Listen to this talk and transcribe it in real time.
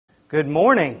Good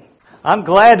morning. I'm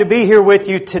glad to be here with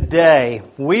you today.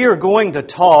 We are going to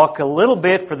talk a little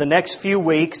bit for the next few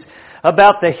weeks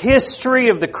about the history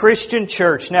of the Christian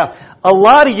church. Now, a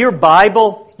lot of your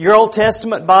Bible, your Old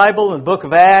Testament Bible and the book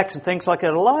of Acts and things like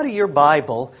that, a lot of your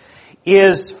Bible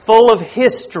is full of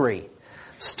history.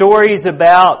 Stories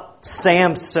about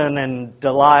Samson and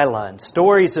Delilah, and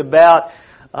stories about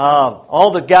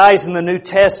all the guys in the New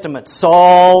Testament,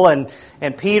 Saul and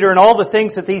Peter, and all the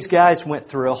things that these guys went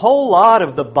through. A whole lot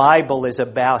of the Bible is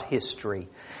about history.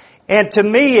 And to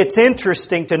me, it's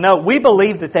interesting to note, we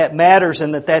believe that matters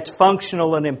and that that's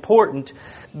functional and important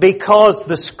because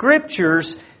the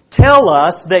Scriptures tell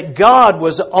us that God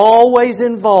was always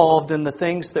involved in the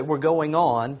things that were going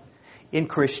on in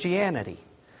Christianity.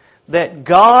 That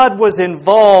God was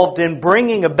involved in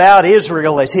bringing about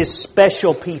Israel as His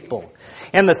special people.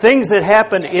 And the things that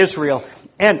happened to Israel.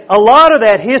 And a lot of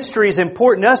that history is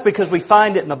important to us because we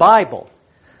find it in the Bible.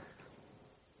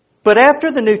 But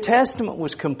after the New Testament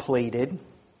was completed,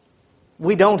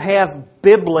 we don't have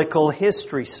biblical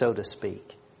history, so to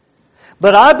speak.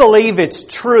 But I believe it's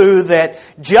true that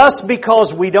just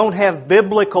because we don't have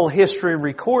biblical history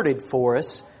recorded for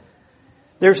us,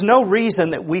 there's no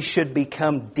reason that we should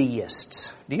become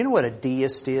deists. Do you know what a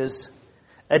deist is?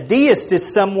 A deist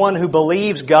is someone who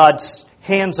believes God's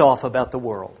hands off about the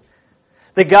world.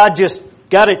 That God just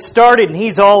got it started and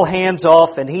He's all hands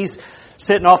off and He's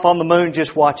sitting off on the moon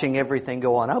just watching everything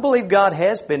go on. I believe God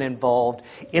has been involved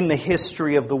in the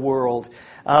history of the world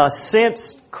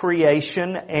since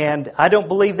creation, and I don't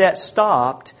believe that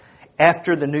stopped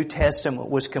after the New Testament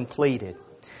was completed.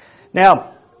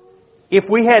 Now,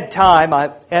 if we had time,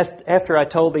 after I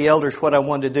told the elders what I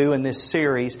wanted to do in this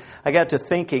series, I got to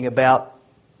thinking about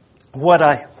what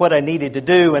I needed to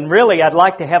do. And really, I'd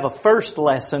like to have a first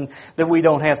lesson that we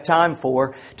don't have time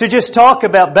for, to just talk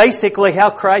about basically how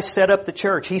Christ set up the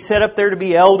church. He set up there to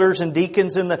be elders and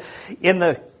deacons in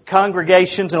the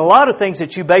congregations and a lot of things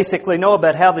that you basically know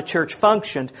about how the church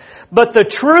functioned. But the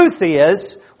truth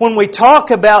is, when we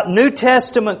talk about New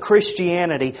Testament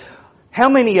Christianity, how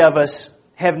many of us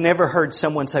have never heard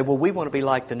someone say, well, we want to be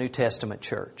like the New Testament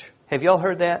church? Have y'all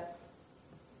heard that?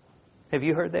 Have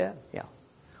you heard that? Yeah.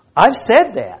 I've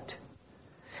said that.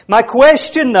 My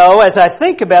question, though, as I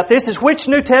think about this, is which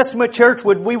New Testament church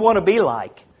would we want to be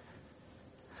like?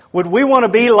 Would we want to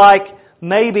be like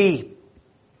maybe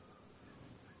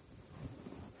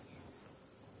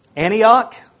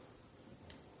Antioch?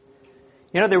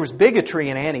 You know, there was bigotry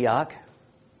in Antioch.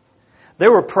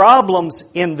 There were problems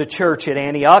in the church at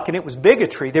Antioch, and it was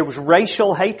bigotry. There was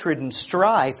racial hatred and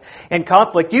strife and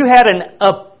conflict. You had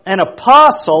an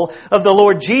apostle of the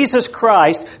Lord Jesus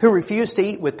Christ who refused to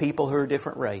eat with people who are a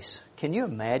different race. Can you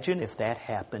imagine if that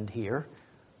happened here?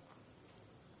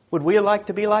 Would we like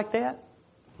to be like that?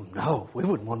 No, we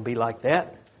wouldn't want to be like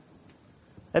that.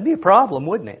 That'd be a problem,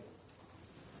 wouldn't it?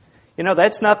 You know,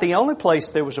 that's not the only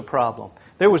place there was a problem.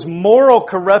 There was moral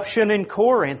corruption in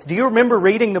Corinth. Do you remember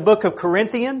reading the book of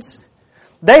Corinthians?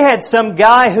 They had some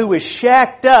guy who was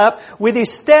shacked up with his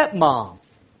stepmom.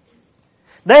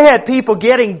 They had people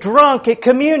getting drunk at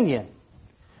communion.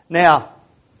 Now,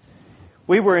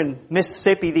 we were in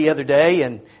Mississippi the other day,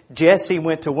 and Jessie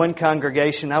went to one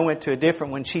congregation. I went to a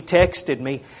different one. She texted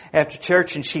me after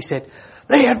church, and she said,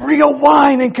 they had real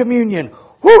wine in communion.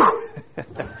 Whew!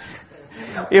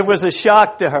 It was a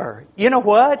shock to her. You know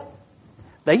what?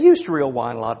 They used real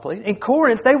wine a lot of places. In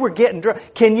Corinth, they were getting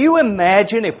drunk. Can you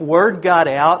imagine if word got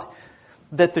out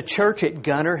that the church at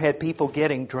Gunner had people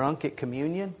getting drunk at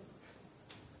communion?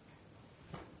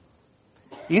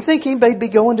 You think anybody'd be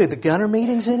going to the Gunner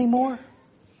meetings anymore?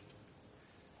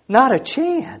 Not a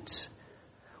chance.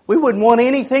 We wouldn't want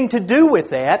anything to do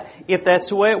with that if that's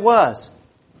the way it was.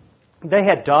 They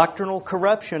had doctrinal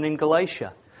corruption in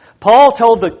Galatia. Paul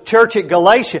told the church at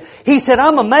Galatia, he said,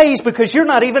 I'm amazed because you're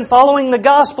not even following the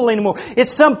gospel anymore.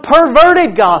 It's some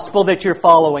perverted gospel that you're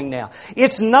following now.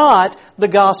 It's not the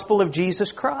gospel of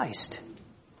Jesus Christ.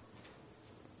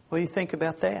 What do you think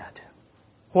about that?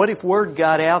 What if word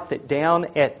got out that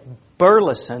down at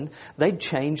Burleson, they'd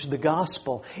changed the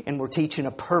gospel and were teaching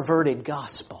a perverted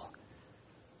gospel?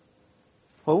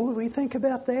 What would we think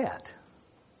about that?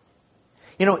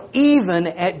 You know, even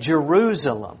at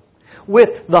Jerusalem,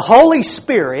 with the Holy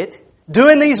Spirit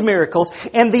doing these miracles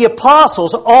and the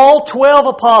apostles, all 12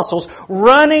 apostles,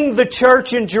 running the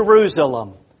church in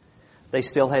Jerusalem, they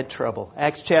still had trouble.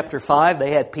 Acts chapter 5,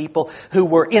 they had people who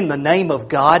were in the name of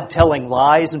God telling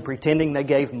lies and pretending they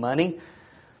gave money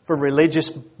for religious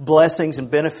blessings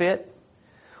and benefit.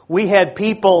 We had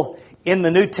people in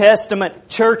the New Testament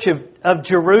church of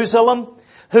Jerusalem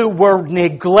who were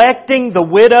neglecting the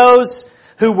widows,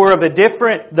 who were of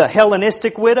the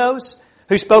Hellenistic widows,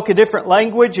 who spoke a different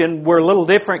language and were a little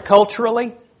different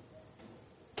culturally.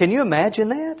 Can you imagine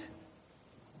that?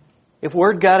 If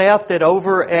word got out that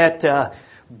over at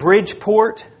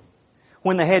Bridgeport,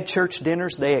 when they had church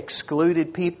dinners, they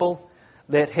excluded people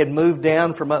that had moved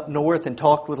down from up north and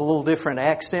talked with a little different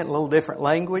accent, a little different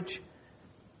language.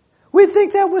 We'd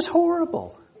think that was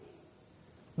horrible.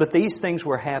 But these things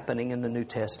were happening in the New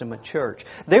Testament church.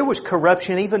 There was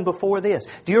corruption even before this.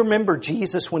 Do you remember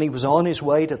Jesus when He was on His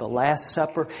way to the Last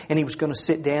Supper and He was going to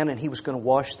sit down and He was going to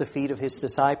wash the feet of His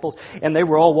disciples? And they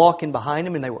were all walking behind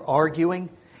Him and they were arguing.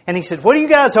 And He said, "What are you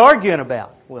guys arguing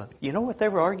about?" Well, you know what they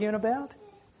were arguing about?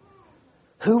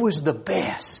 Who was the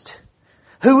best?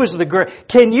 Who was the great?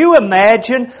 Can you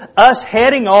imagine us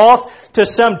heading off to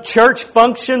some church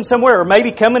function somewhere, or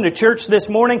maybe coming to church this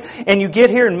morning, and you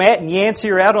get here and Matt and Yancey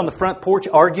are out on the front porch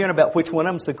arguing about which one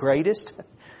of them's the greatest?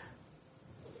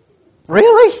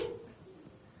 Really?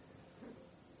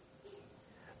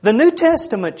 The New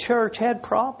Testament church had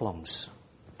problems.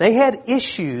 They had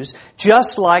issues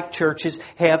just like churches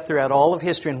have throughout all of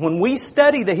history. And when we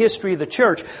study the history of the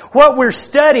church, what we're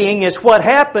studying is what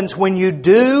happens when you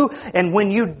do and when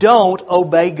you don't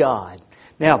obey God.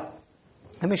 Now,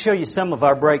 let me show you some of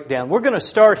our breakdown. We're going to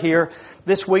start here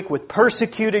this week with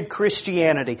persecuted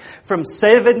Christianity from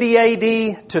 70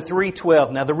 AD to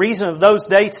 312. Now, the reason of those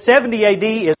dates, 70 AD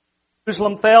is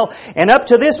Jerusalem fell, and up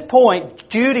to this point,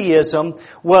 Judaism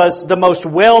was the most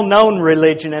well-known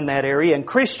religion in that area, and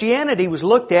Christianity was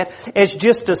looked at as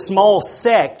just a small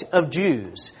sect of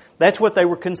Jews. That's what they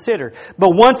were considered.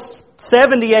 But once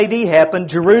 70 AD happened,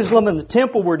 Jerusalem and the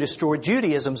temple were destroyed,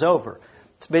 Judaism's over.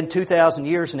 It's been 2,000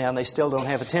 years now and they still don't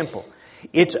have a temple.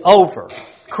 It's over.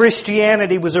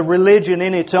 Christianity was a religion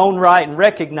in its own right and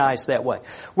recognized that way.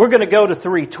 We're going to go to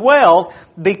 312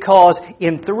 because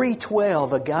in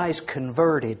 312 a guy's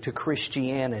converted to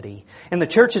Christianity. And the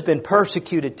church has been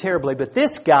persecuted terribly, but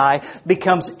this guy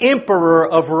becomes emperor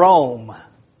of Rome.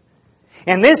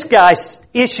 And this guy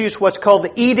issues what's called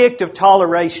the Edict of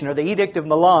Toleration or the Edict of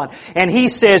Milan. And he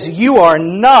says, you are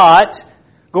not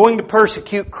going to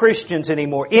persecute Christians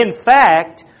anymore. In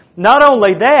fact, not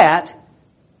only that,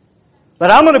 but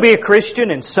I'm going to be a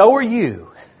Christian and so are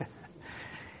you.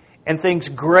 And things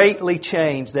greatly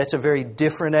change. That's a very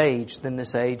different age than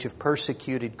this age of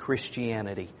persecuted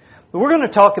Christianity. But we're going to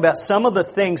talk about some of the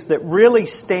things that really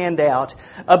stand out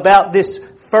about this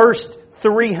first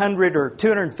 300 or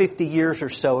 250 years or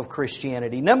so of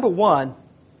Christianity. Number one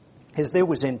is there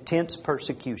was intense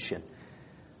persecution.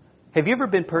 Have you ever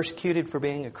been persecuted for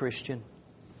being a Christian?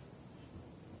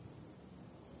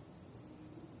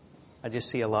 I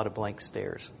just see a lot of blank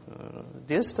stares.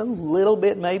 Just a little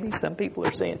bit maybe. Some people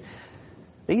are saying,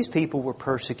 these people were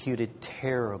persecuted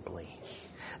terribly.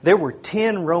 There were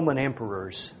 10 Roman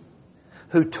emperors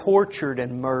who tortured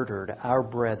and murdered our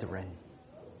brethren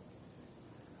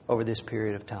over this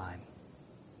period of time.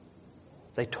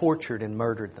 They tortured and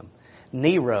murdered them.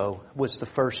 Nero was the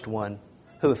first one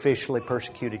who officially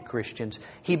persecuted Christians.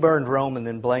 He burned Rome and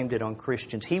then blamed it on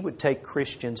Christians. He would take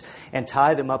Christians and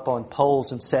tie them up on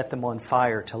poles and set them on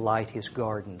fire to light his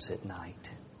gardens at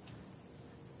night.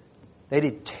 They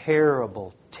did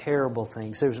terrible, terrible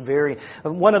things. There was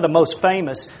one of the most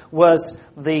famous was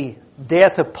the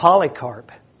death of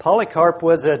Polycarp. Polycarp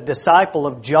was a disciple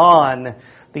of John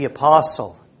the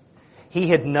Apostle. He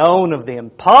had known of them.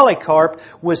 Polycarp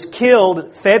was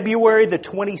killed February the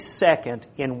 22nd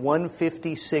in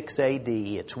 156 AD.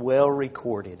 It's well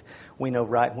recorded. We know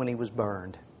right when he was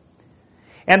burned.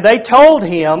 And they told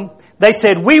him, they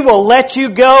said, we will let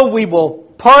you go, we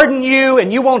will pardon you,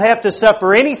 and you won't have to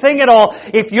suffer anything at all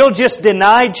if you'll just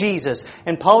deny Jesus.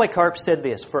 And Polycarp said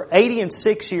this, for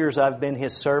 86 years I've been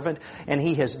his servant, and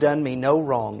he has done me no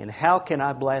wrong. And how can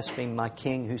I blaspheme my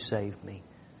king who saved me?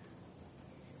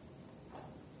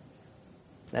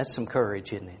 That's some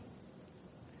courage, isn't it?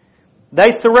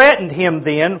 They threatened him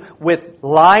then with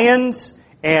lions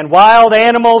and wild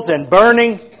animals and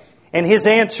burning. And his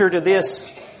answer to this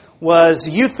was,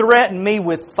 you threaten me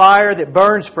with fire that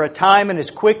burns for a time and is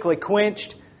quickly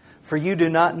quenched, for you do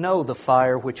not know the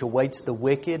fire which awaits the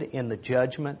wicked in the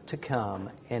judgment to come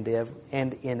and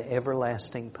in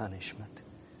everlasting punishment.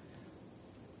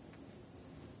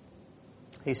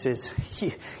 He says,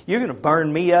 you're going to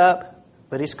burn me up,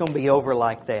 but it's going to be over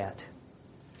like that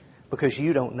because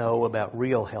you don't know about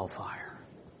real hellfire.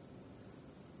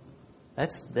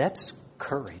 That's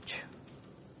courage.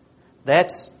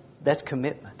 That's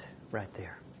commitment right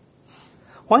there.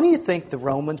 Why do you think the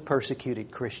Romans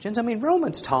persecuted Christians? I mean,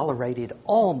 Romans tolerated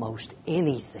almost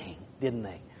anything, didn't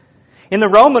they? In the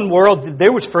Roman world,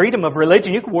 there was freedom of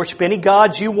religion. You could worship any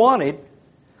gods you wanted.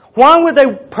 Why would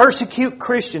they persecute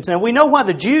Christians? Now, we know why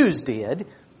the Jews did,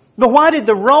 but why did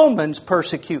the Romans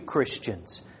persecute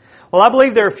Christians? Well, I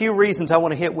believe there are a few reasons I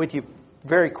want to hit with you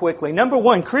very quickly. Number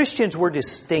one, Christians were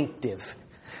distinctive.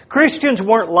 Christians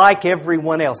weren't like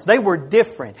everyone else. They were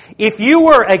different. If you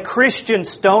were a Christian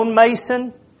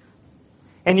stonemason,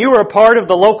 and you were a part of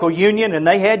the local union, and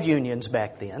they had unions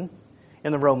back then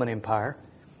in the Roman Empire,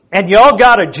 and y'all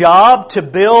got a job to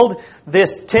build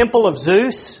this temple of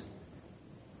Zeus,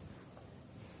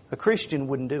 a Christian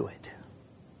wouldn't do it.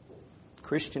 A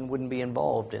Christian wouldn't be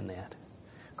involved in that.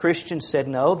 Christians said,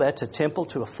 no, that's a temple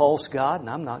to a false god, and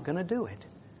I'm not going to do it.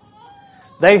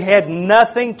 They had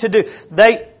nothing to do.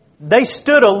 They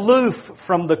stood aloof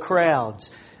from the crowds.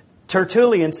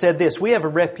 Tertullian said this, we have a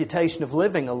reputation of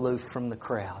living aloof from the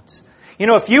crowds. You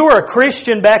know, if you were a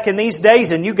Christian back in these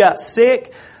days and you got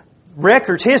sick,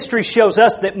 history shows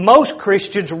us that most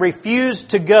Christians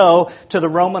refused to go to the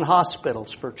Roman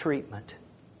hospitals for treatment.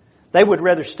 They would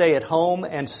rather stay at home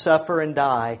and suffer and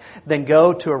die than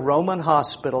go to a Roman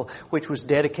hospital which was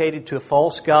dedicated to a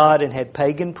false god and had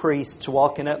pagan priests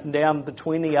walking up and down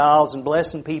between the aisles and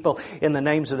blessing people in the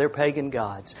names of their pagan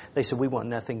gods. They said, we want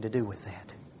nothing to do with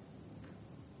that.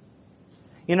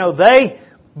 You know, they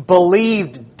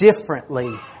believed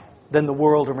differently than the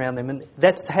world around them. And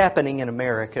that's happening in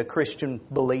America. Christian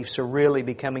beliefs are really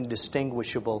becoming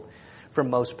distinguishable from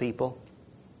most people.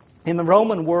 In the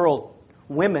Roman world,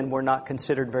 women were not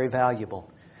considered very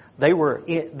valuable. They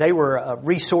were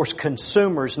resource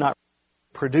consumers, not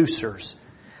producers.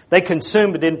 They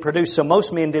consumed but didn't produce. So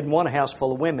most men didn't want a house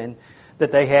full of women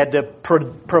that they had to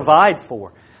provide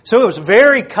for. So it was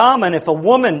very common if a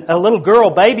little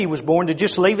girl, baby was born, to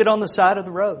just leave it on the side of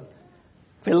the road.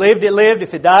 If it lived, it lived.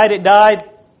 If it died, it died.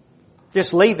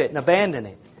 Just leave it and abandon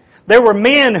it. There were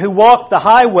men who walked the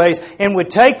highways and would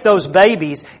take those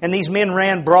babies, and these men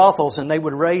ran brothels, and they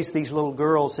would raise these little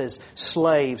girls as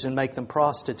slaves and make them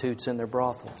prostitutes in their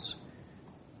brothels.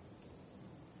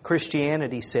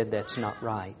 Christianity said that's not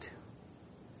right.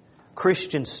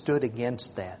 Christians stood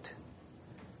against that.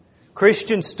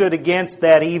 Christians stood against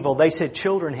that evil. They said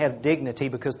children have dignity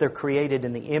because they're created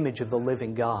in the image of the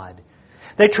living God.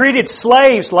 They treated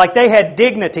slaves like they had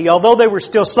dignity. Although they were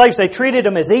still slaves, they treated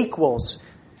them as equals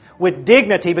with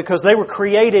dignity because they were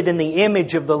created in the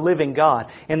image of the living God.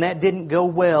 And that didn't go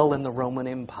well in the Roman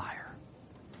Empire.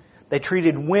 They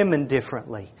treated women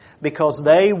differently because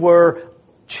they were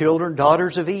children,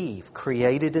 daughters of Eve,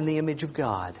 created in the image of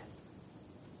God.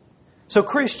 So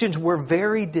Christians were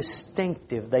very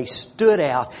distinctive. They stood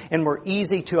out and were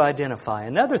easy to identify.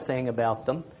 Another thing about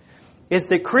them is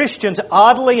that Christians,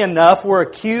 oddly enough, were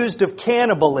accused of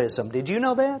cannibalism. Did you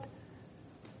know that?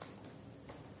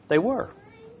 They were.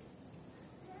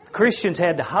 Christians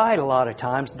had to hide a lot of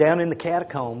times down in the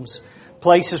catacombs,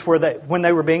 places where when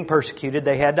they were being persecuted,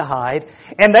 they had to hide.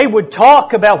 And they would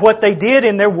talk about what they did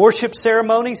in their worship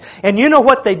ceremonies. And you know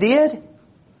what they did?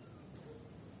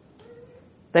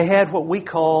 They had what we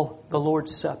call the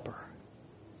Lord's Supper.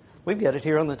 We've got it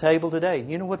here on the table today.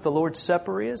 You know what the Lord's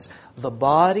Supper is? The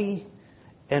body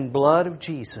and blood of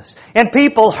Jesus. And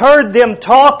people heard them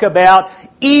talk about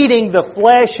eating the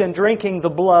flesh and drinking the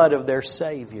blood of their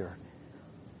Savior.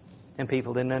 And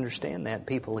people didn't understand that.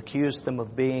 People accused them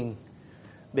of being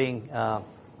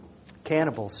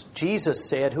cannibals. Jesus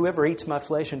said, whoever eats my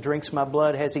flesh and drinks my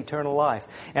blood has eternal life,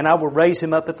 and I will raise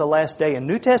him up at the last day. And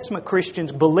New Testament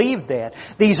Christians believed that.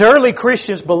 These early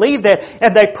Christians believed that,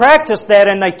 and they practiced that,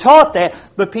 and they taught that,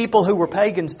 but people who were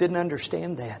pagans didn't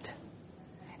understand that.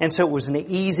 And so it was an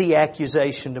easy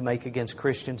accusation to make against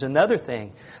Christians. Another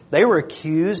thing, they were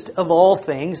accused of all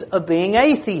things of being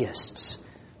atheists.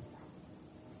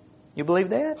 You believe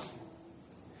that?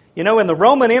 You know, in the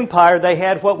Roman Empire, they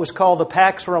had what was called the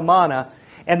Pax Romana,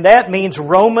 and that means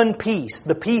Roman peace,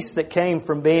 the peace that came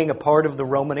from being a part of the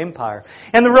Roman Empire.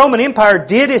 And the Roman Empire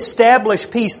did establish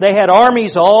peace. They had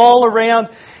armies all around,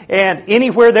 and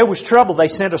anywhere there was trouble, they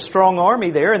sent a strong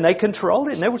army there, and they controlled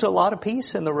it, and there was a lot of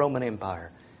peace in the Roman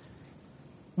Empire.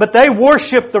 But they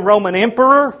worshiped the Roman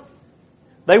emperor.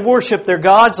 They worshiped their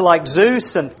gods like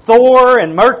Zeus and Thor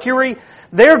and Mercury.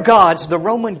 Their gods, the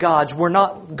Roman gods, were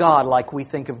not God like we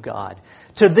think of God.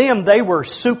 To them, they were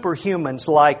superhumans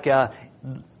like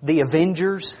the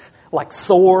Avengers, like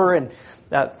Thor. And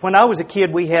when I was a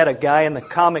kid, we had a guy in the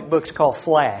comic books called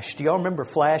Flash. Do y'all remember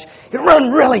Flash? He'd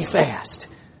run really fast.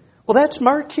 Well, that's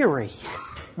Mercury.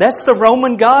 That's the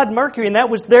Roman god Mercury, and that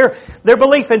was their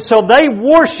belief. And so they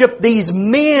worshiped these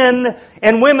men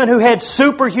and women who had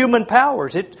superhuman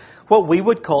powers. It's what we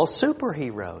would call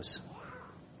superheroes.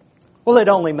 Well, it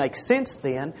only makes sense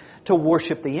then to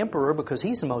worship the emperor because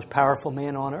he's the most powerful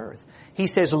man on earth. He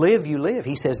says, live, you live.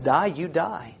 He says, die, you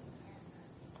die.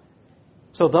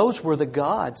 So those were the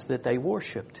gods that they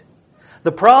worshipped.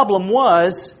 The problem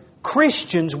was,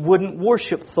 Christians wouldn't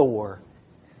worship Thor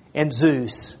and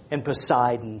Zeus and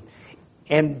Poseidon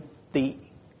and the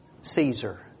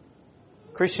Caesar.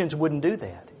 Christians wouldn't do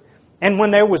that. And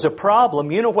when there was a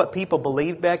problem, you know what people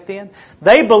believed back then?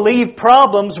 They believed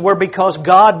problems were because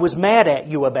God was mad at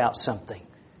you about something.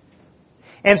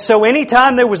 And so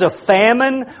anytime there was a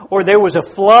famine or there was a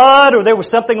flood or there was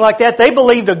something like that, they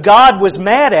believed a God was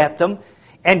mad at them.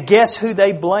 And guess who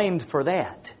they blamed for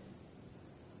that?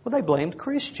 Well, they blamed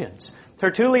Christians.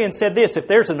 Tertullian said this, if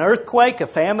there's an earthquake, a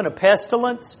famine, a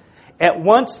pestilence, at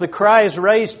once the cry is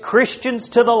raised, Christians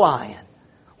to the lion.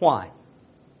 Why?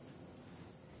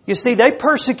 You see, they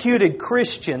persecuted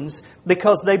Christians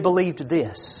because they believed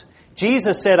this.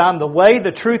 Jesus said, I'm the way,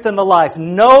 the truth, and the life.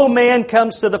 No man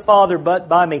comes to the Father but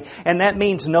by me. And that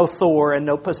means no Thor and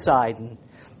no Poseidon.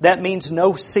 That means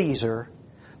no Caesar.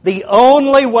 The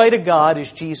only way to God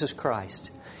is Jesus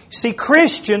Christ. You see,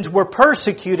 Christians were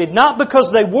persecuted not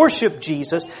because they worshiped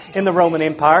Jesus in the Roman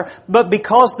Empire, but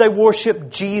because they worshiped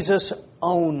Jesus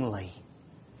only.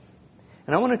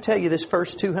 And I want to tell you, this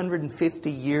first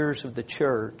 250 years of the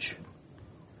church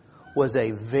was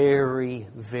a very,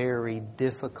 very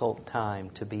difficult time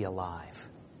to be alive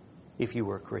if you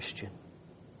were a Christian.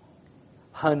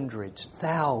 Hundreds,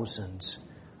 thousands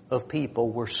of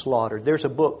people were slaughtered. There's a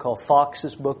book called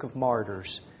Fox's Book of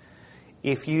Martyrs.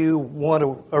 If you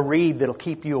want a read that'll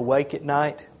keep you awake at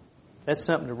night, that's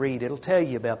something to read. It'll tell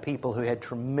you about people who had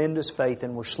tremendous faith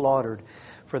and were slaughtered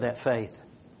for that faith.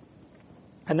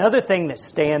 Another thing that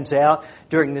stands out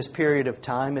during this period of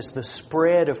time is the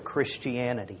spread of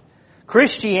Christianity.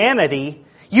 Christianity,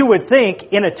 you would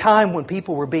think, in a time when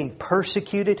people were being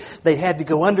persecuted, they had to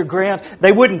go underground.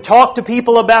 They wouldn't talk to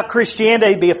people about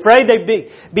Christianity. They'd be afraid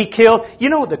they'd be killed. You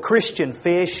know the Christian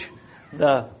fish,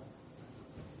 the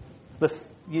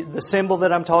symbol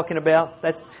that I'm talking about?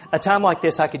 That's a time like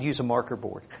this I could use a marker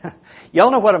board.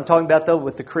 Y'all know what I'm talking about though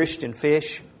with the Christian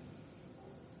fish?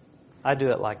 I do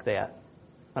it like that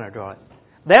when I draw it.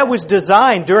 That was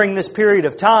designed during this period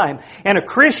of time. And a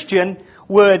Christian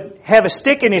would have a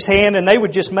stick in his hand and they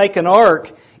would just make an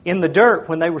arc in the dirt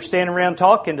when they were standing around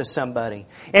talking to somebody.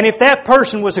 And if that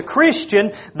person was a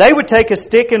Christian, they would take a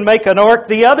stick and make an arc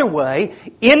the other way,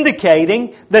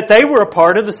 indicating that they were a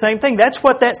part of the same thing. That's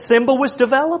what that symbol was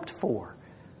developed for.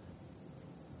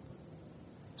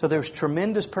 So there was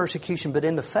tremendous persecution, but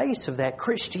in the face of that,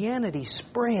 Christianity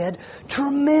spread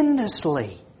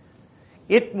tremendously.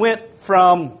 It went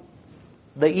from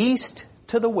the east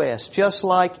to the west, just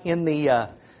like in the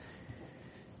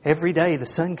every day the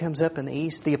sun comes up in the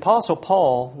east. The Apostle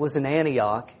Paul was in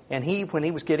Antioch, and when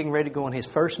he was getting ready to go on his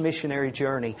first missionary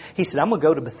journey, he said, I'm going to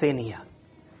go to Bithynia.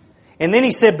 And then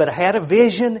he said, but I had a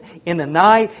vision in the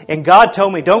night, and God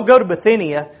told me, don't go to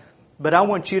Bithynia, but I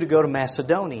want you to go to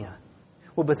Macedonia.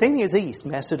 Well, Bithynia is east,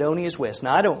 Macedonia is west.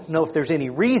 Now, I don't know if there's any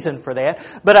reason for that,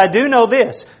 but I do know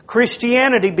this.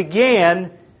 Christianity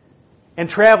began and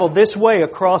traveled this way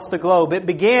across the globe. It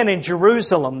began in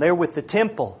Jerusalem, there with the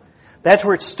temple. That's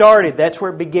where it started. That's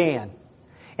where it began.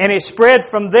 And it spread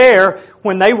from there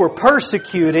when they were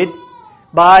persecuted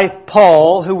by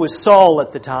Paul, who was Saul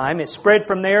at the time. It spread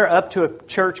from there up to a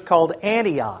church called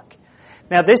Antioch.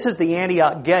 Now, this is the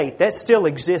Antioch Gate. That still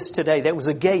exists today. That was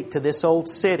a gate to this old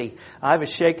city. I was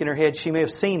shaking her head. She may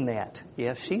have seen that.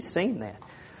 Yeah, she's seen that.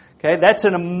 Okay, that's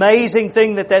an amazing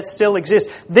thing that still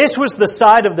exists. This was the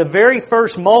site of the very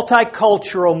first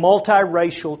multicultural,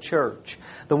 multiracial church.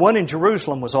 The one in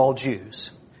Jerusalem was all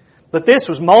Jews. But this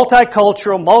was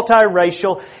multicultural,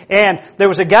 multiracial, and there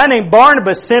was a guy named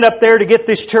Barnabas sent up there to get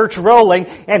this church rolling,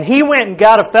 and he went and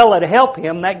got a fella to help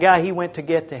him. That guy he went to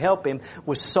get to help him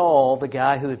was Saul, the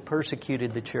guy who had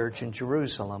persecuted the church in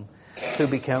Jerusalem, who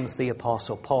becomes the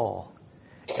Apostle Paul.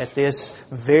 At this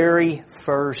very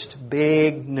first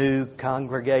big new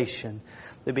congregation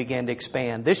that began to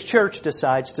expand. This church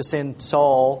decides to send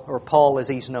Saul, or Paul as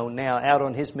he's known now, out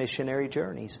on his missionary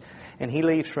journeys. And he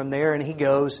leaves from there and he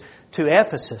goes to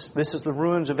Ephesus. This is the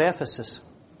ruins of Ephesus.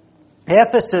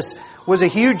 Ephesus was a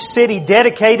huge city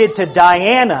dedicated to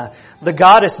Diana, the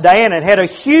goddess Diana. It had a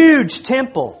huge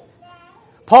temple.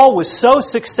 Paul was so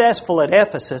successful at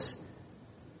Ephesus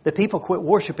that people quit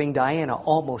worshiping Diana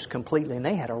almost completely. And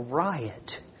they had a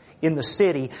riot in the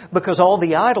city because all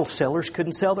the idol sellers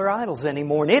couldn't sell their idols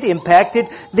anymore. And it impacted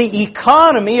the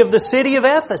economy of the city of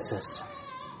Ephesus.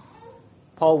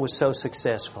 Paul was so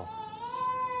successful.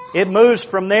 It moves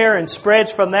from there and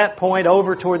spreads from that point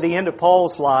over toward the end of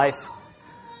Paul's life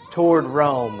toward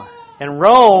Rome. And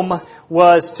Rome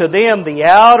was to them the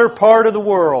outer part of the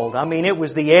world. I mean, it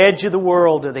was the edge of the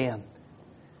world to them.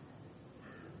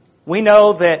 We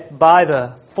know that by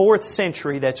the 4th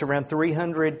century, that's around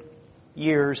 300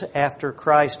 years after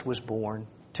Christ was born,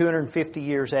 250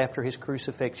 years after His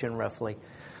crucifixion roughly,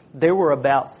 there were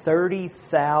about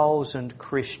 30,000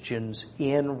 Christians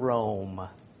in Rome,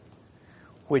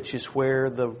 which is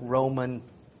where the Roman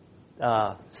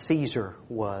Caesar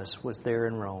was there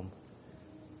in Rome.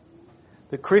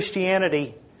 The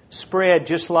Christianity spread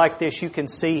just like this. You can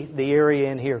see the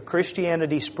area in here.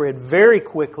 Christianity spread very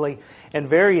quickly and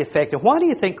very effective. Why do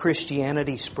you think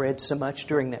Christianity spread so much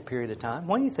during that period of time?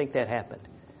 Why do you think that happened?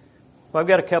 Well, I've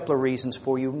got a couple of reasons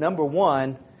for you. Number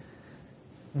one,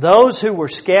 those who were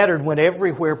scattered went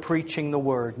everywhere preaching the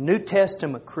Word. New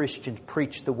Testament Christians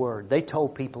preached the Word. They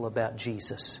told people about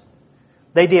Jesus.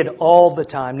 They did all the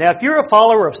time. Now, if you're a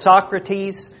follower of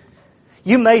Socrates,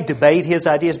 you may debate his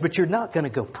ideas, but you're not going to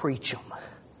go preach them.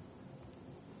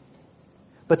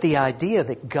 But the idea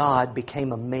that God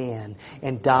became a man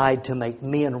and died to make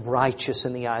men righteous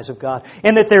in the eyes of God,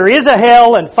 and that there is a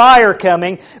hell and fire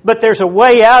coming, but there's a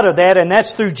way out of that, and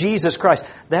that's through Jesus Christ.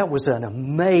 That was an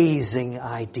amazing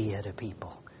idea to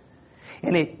people.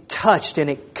 And it touched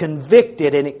and it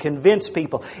convicted and it convinced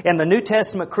people. And the New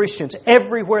Testament Christians,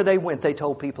 everywhere they went, they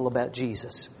told people about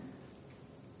Jesus.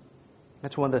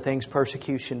 That's one of the things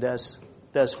persecution does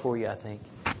for you, I think.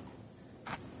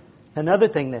 Another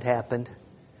thing that happened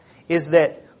is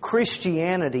that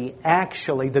Christianity,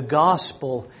 actually, the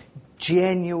gospel,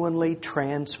 genuinely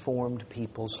transformed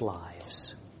people's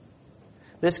lives.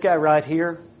 This guy right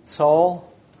here, Saul.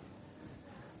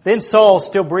 Then Saul,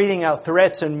 still breathing out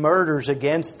threats and murders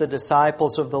against the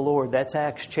disciples of the Lord. That's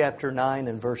Acts chapter 9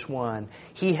 and verse 1.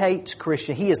 He hates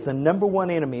Christian. He is the number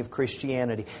one enemy of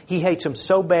Christianity. He hates them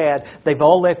so bad, they've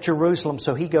all left Jerusalem,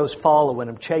 so he goes following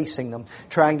them, chasing them,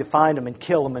 trying to find them and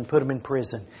kill them and put them in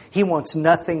prison. He wants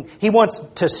nothing. He wants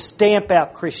to stamp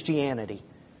out Christianity.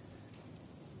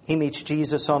 He meets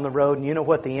Jesus on the road, and you know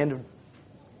what the end of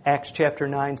Acts chapter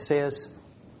 9 says?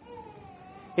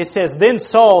 It says, Then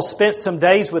Saul spent some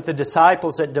days with the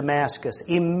disciples at Damascus.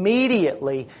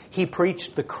 Immediately he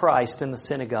preached the Christ in the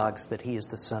synagogues, that He is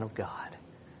the Son of God.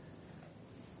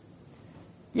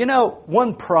 You know,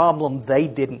 one problem they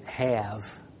didn't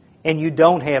have, and you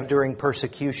don't have during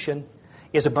persecution,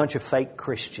 is a bunch of fake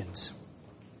Christians.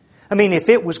 I mean, if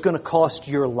it was going to cost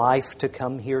your life to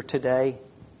come here today,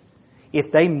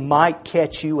 if they might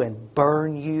catch you and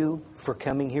burn you for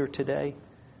coming here today,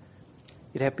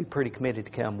 you'd have to be pretty committed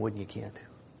to come, wouldn't you, Kent?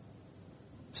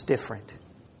 It's different.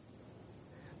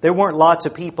 There weren't lots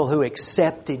of people who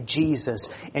accepted Jesus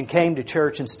and came to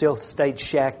church and still stayed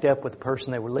shacked up with the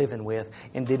person they were living with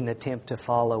and didn't attempt to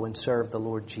follow and serve the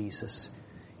Lord Jesus.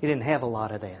 You didn't have a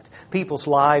lot of that. People's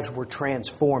lives were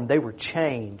transformed. They were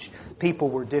changed. People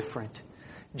were different.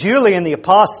 Julian the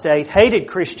Apostate hated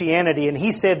Christianity, and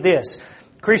he said this: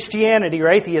 Christianity, or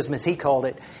atheism as he called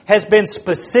it, has been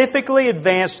specifically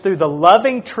advanced through the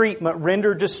loving treatment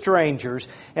rendered to strangers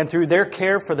and through their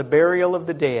care for the burial of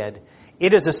the dead.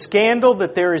 It is a scandal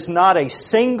that there is not a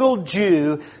single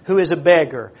Jew who is a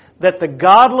beggar, that the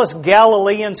godless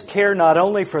Galileans care not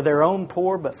only for their own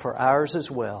poor, but for ours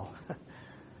as well.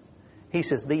 He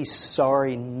says, these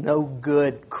sorry, no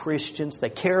good Christians, they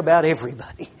care about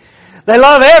everybody. They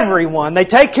love everyone. They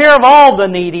take care of all the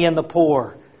needy and the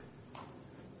poor.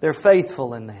 They're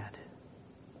faithful in that.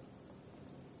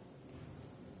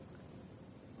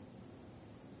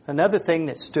 Another thing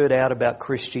that stood out about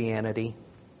Christianity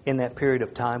in that period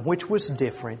of time, which was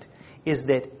different, is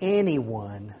that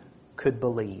anyone could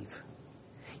believe.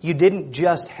 You didn't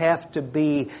just have to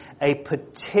be a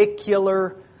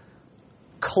particular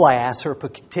class or a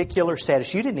particular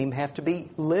status. You didn't even have to be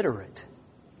literate.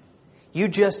 You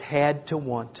just had to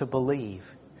want to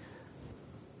believe.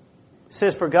 It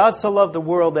says, For God so loved the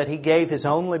world that He gave His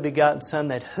only begotten Son,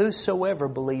 that whosoever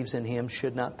believes in Him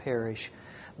should not perish,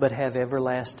 but have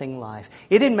everlasting life.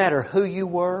 It didn't matter who you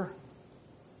were.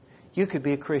 You could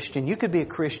be a Christian. You could be a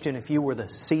Christian if you were the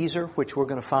Caesar, which we're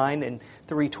going to find in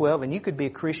 3:12. And you could be a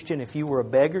Christian if you were a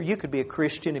beggar. You could be a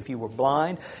Christian if you were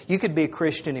blind. You could be a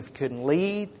Christian if you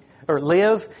couldn't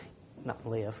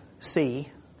see.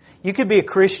 You could be a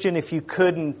Christian if you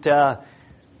couldn't,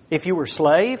 if you were a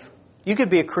slave. You could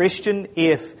be a Christian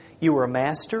if you were a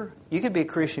master. You could be a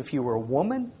Christian if you were a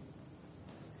woman.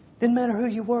 Didn't matter who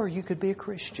you were, you could be a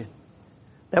Christian.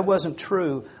 That wasn't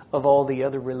true of all the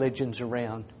other religions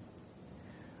around.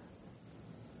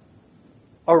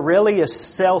 Aurelius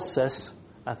Celsus,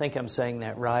 I think I'm saying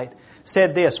that right,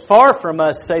 said this, "Far from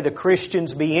us, say the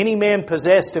Christians, be any man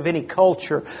possessed of any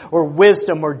culture or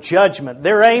wisdom or judgment.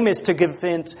 Their aim is to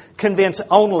convince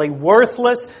only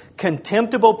worthless,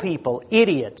 contemptible people,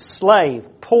 idiots, slave,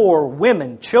 poor,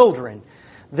 women, children.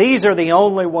 These are the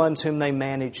only ones whom they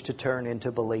manage to turn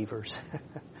into believers."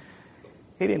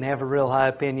 He didn't have a real high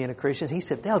opinion of Christians. He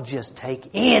said, they'll just take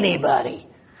anybody.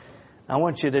 I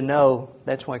want you to know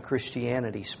that's why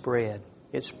Christianity spread.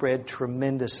 It spread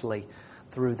tremendously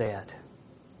through that.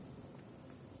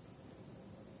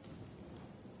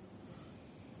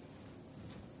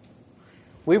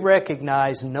 We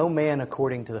recognize no man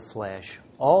according to the flesh.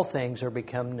 All things are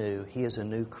become new. He is a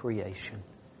new creation.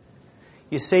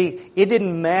 You see, it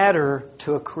didn't matter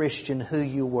to a Christian who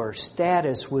you were.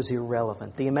 Status was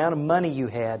irrelevant. The amount of money you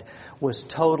had was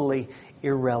totally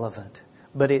irrelevant.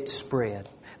 But it spread.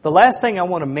 The last thing I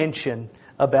want to mention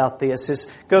about this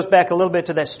goes back a little bit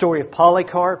to that story of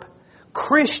Polycarp.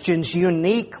 Christians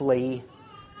uniquely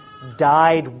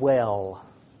died well.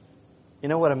 You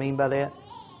know what I mean by that?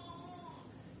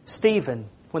 Stephen,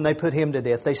 when they put him to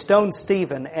death, they stoned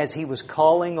Stephen as he was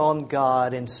calling on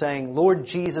God and saying, "Lord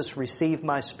Jesus, receive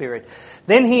my spirit."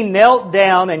 Then he knelt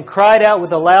down and cried out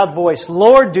with a loud voice,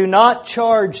 "Lord, do not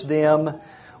charge them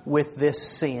with this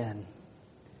sin."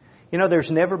 You know,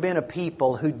 there's never been a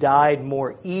people who died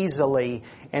more easily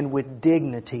and with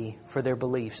dignity for their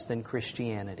beliefs than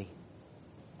Christianity.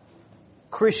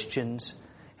 Christians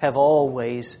have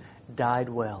always died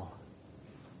well.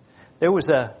 There was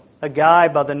a guy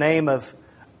by the name of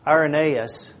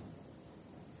Irenaeus,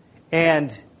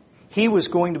 and he was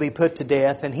going to be put to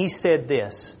death, and he said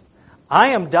this,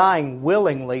 "I am dying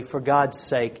willingly for God's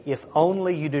sake, if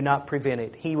only you do not prevent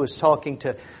it." He was talking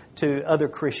to other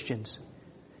Christians.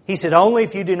 He said, "Only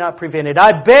if you do not prevent it.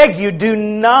 I beg you, do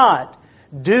not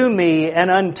do me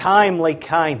an untimely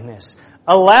kindness.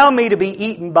 Allow me to be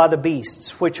eaten by the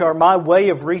beasts, which are my way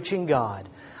of reaching God.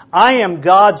 I am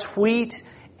God's wheat,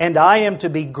 and I am to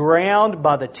be ground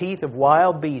by the teeth of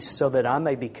wild beasts, so that I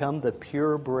may become the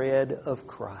purebred of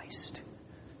Christ."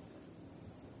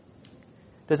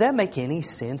 Does that make any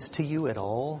sense to you at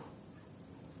all?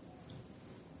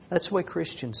 That's the way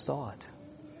Christians thought.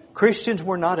 Christians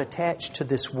were not attached to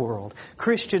this world.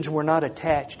 Christians were not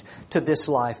attached to this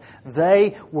life.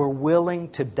 They were willing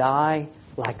to die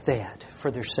like that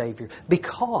for their Savior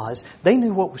because they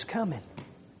knew what was coming.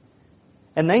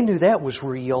 And they knew that was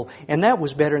real and that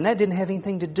was better, and that didn't have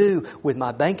anything to do with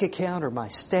my bank account or my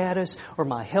status or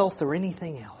my health or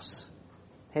anything else.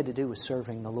 It had to do with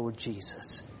serving the Lord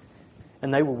Jesus.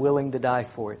 And they were willing to die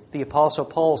for it. The Apostle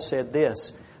Paul said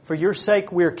this, "For your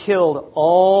sake we are killed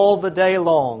all the day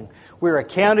long. We are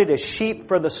accounted as sheep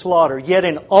for the slaughter. Yet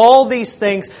in all these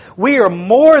things we are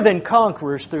more than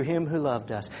conquerors through Him who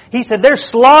loved us." He said they're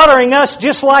slaughtering us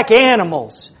just like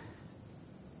animals.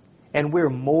 And we're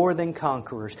more than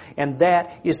conquerors. And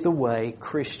that is the way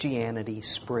Christianity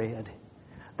spread.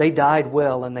 They died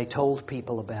well and they told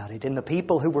people about it. And the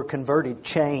people who were converted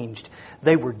changed.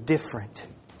 They were different.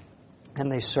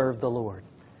 And they served the Lord.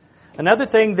 Another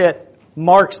thing that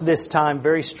marks this time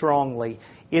very strongly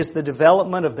is the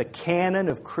development of the canon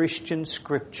of Christian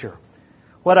Scripture.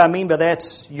 What I mean by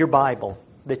that's your Bible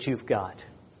that you've got.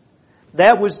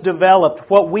 That was developed.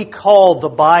 What we call the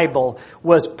Bible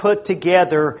was put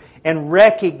together and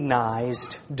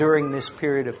recognized during this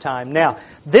period of time. Now,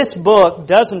 this book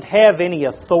doesn't have any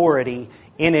authority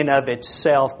in and of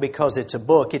itself because it's a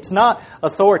book. It's not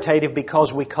authoritative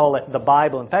because we call it the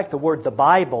Bible. In fact, the word the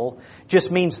Bible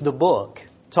just means the book.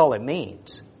 That's all it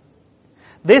means.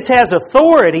 This has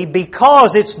authority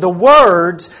because it's the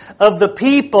words of the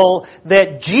people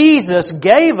that Jesus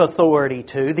gave authority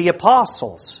to, the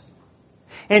apostles.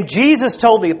 And Jesus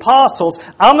told the apostles,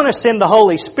 "I'm going to send the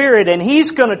Holy Spirit and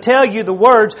He's going to tell you the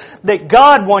words that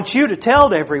God wants you to tell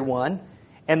to everyone."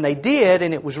 And they did,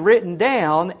 and it was written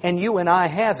down, and you and I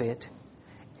have it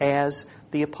as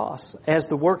the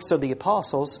works of the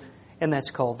apostles, and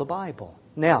that's called the Bible.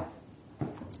 Now,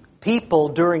 people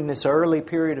during this early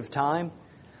period of time,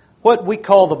 what we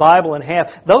call the Bible in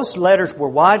half, those letters were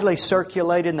widely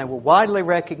circulated and they were widely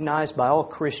recognized by all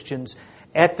Christians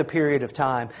at the period of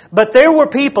time. But there were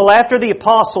people after the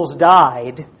apostles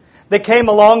died that came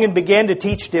along and began to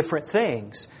teach different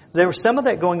things. There was some of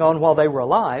that going on while they were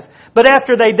alive. But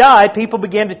after they died, people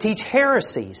began to teach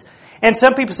heresies. And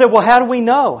some people said, well, how do we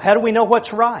know? How do we know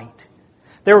what's right?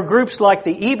 There were groups like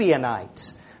the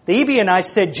Ebionites. The Ebionites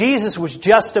said Jesus was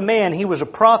just a man. He was a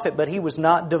prophet, but He was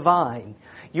not divine.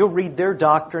 You'll read their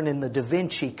doctrine in the Da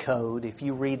Vinci Code if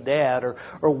you read that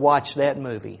or watch that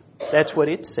movie. That's what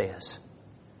it says.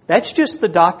 That's just the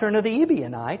doctrine of the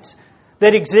Ebionites.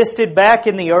 that existed back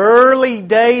in the early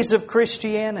days of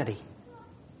Christianity.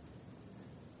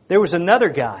 There was another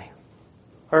guy,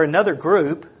 or another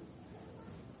group.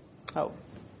 Oh,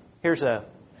 here's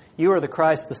you are the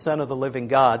Christ, the Son of the living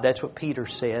God. That's what Peter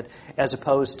said, as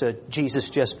opposed to Jesus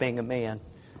just being a man.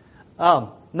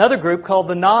 Another group called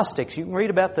the Gnostics. You can read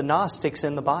about the Gnostics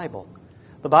in the Bible.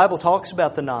 The Bible talks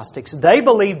about the Gnostics. They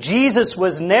believed Jesus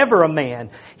was never a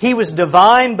man. He was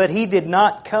divine, but He did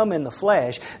not come in the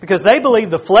flesh, because they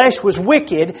believed the flesh was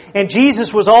wicked and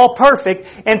Jesus was all perfect.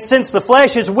 And since the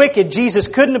flesh is wicked, Jesus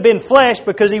couldn't have been flesh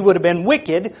because He would have been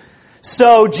wicked.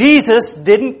 So Jesus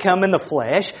didn't come in the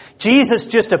flesh. Jesus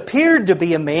just appeared to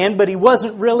be a man, but He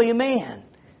wasn't really a man.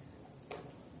 You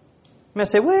may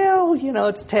say, well,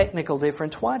 it's technical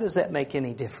difference. Why does that make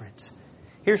any difference?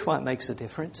 Here's why it makes a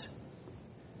difference.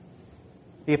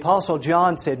 The Apostle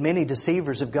John said, many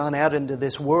deceivers have gone out into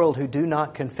this world who do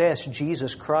not confess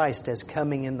Jesus Christ as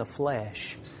coming in the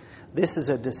flesh. This is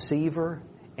a deceiver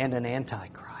and an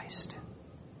antichrist.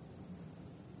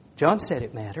 John said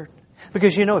it mattered.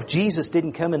 Because if Jesus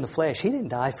didn't come in the flesh, He didn't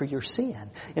die for your sin.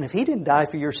 And if He didn't die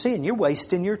for your sin, you're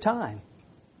wasting your time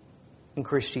in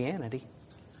Christianity.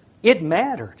 It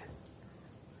mattered.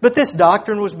 But this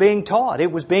doctrine was being taught.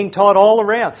 It was being taught all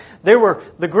around. There were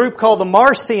the group called the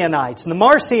Marcionites. And the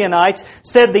Marcionites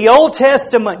said the Old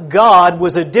Testament God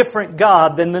was a different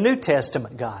God than the New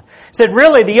Testament God. Said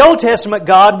really the Old Testament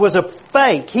God was a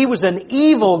fake. He was an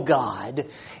evil God.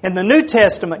 And the New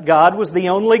Testament God was the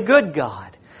only good God.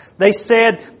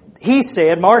 Marcion,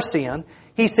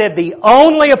 he said the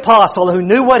only apostle who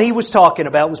knew what he was talking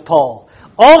about was Paul.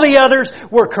 All the others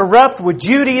were corrupt with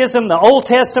Judaism, the Old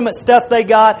Testament stuff they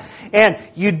got. And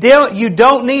you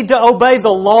don't need to obey the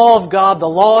law of God. The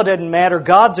law doesn't matter.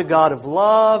 God's a God of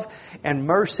love and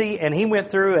mercy. And he went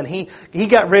through and he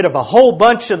got rid of a whole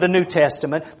bunch of the New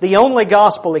Testament. The only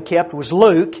gospel he kept was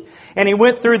Luke. And he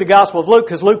went through the Gospel of Luke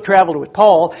because Luke traveled with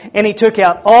Paul. And he took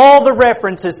out all the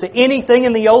references to anything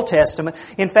in the Old Testament.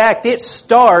 In fact, it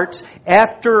starts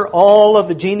after all of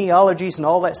the genealogies and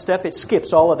all that stuff. It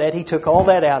skips all of that. He took all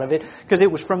that out of it because it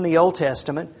was from the Old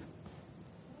Testament.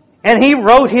 And he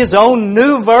wrote his own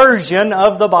new version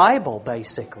of the Bible,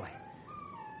 basically.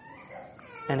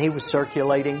 And he was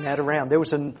circulating that around.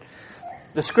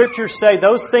 The Scriptures say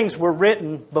those things were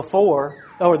written before,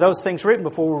 or those things written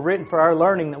before were written for our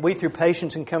learning, that we through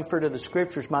patience and comfort of the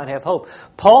Scriptures might have hope.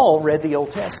 Paul read the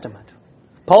Old Testament.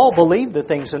 Paul believed the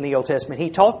things in the Old Testament. He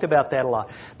talked about that a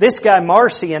lot. This guy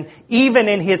Marcion, even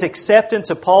in his acceptance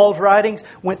of Paul's writings,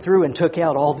 went through and took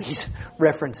out all these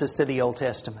references to the Old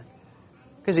Testament.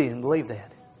 Because he didn't believe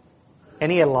that.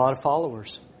 And he had a lot of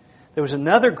followers. There was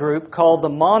another group called the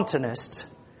Montanists.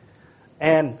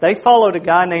 And they followed a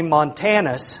guy named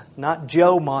Montanus, not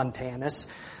Joe Montanus,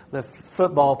 the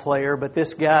football player, but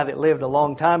this guy that lived a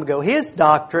long time ago. His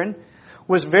doctrine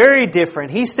was very different.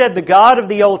 He said the God of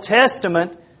the Old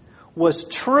Testament was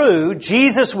true,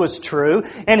 Jesus was true,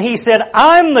 and he said,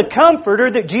 I'm the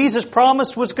comforter that Jesus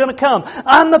promised was going to come.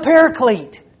 I'm the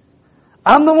paraclete.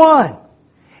 I'm the one.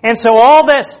 And so all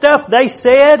that stuff they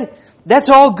said, that's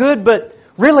all good, but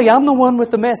really I'm the one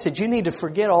with the message. You need to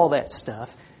forget all that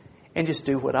stuff and just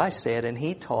do what I said. And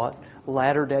he taught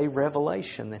latter-day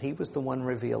revelation, that he was the one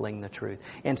revealing the truth.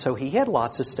 And so he had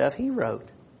lots of stuff he wrote.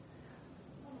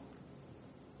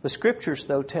 The Scriptures,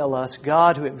 though, tell us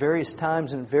God, who at various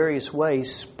times and various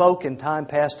ways spoke in time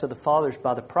past to the fathers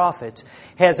by the prophets,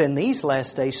 has in these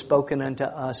last days spoken unto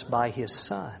us by His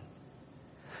Son.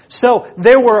 So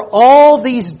there were all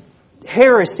these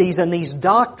heresies and these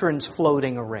doctrines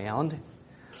floating around.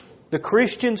 The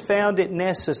Christians found it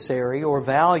necessary or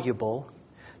valuable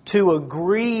to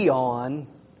agree on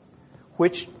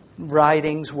which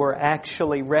writings were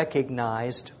actually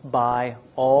recognized by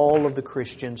all of the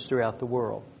Christians throughout the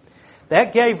world.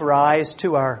 That gave rise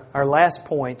to our last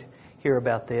point here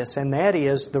about this, and that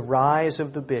is the rise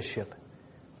of the bishop.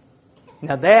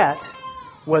 Now that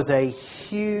was a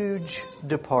huge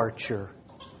departure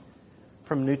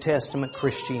from New Testament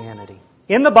Christianity.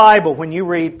 In the Bible, when you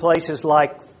read places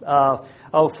like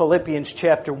Philippians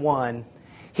chapter 1,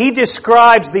 he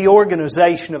describes the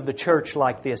organization of the church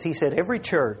like this. He said every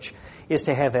church is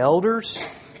to have elders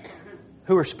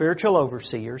who are spiritual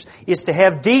overseers, is to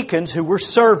have deacons who were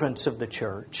servants of the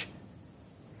church,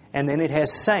 and then it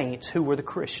has saints who were the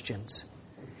Christians.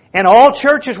 And all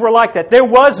churches were like that. There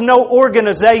was no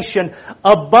organization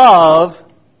above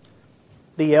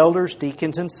the elders,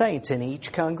 deacons, and saints in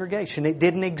each congregation. It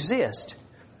didn't exist.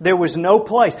 There was no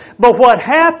place. But what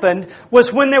happened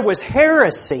was when there was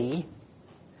heresy,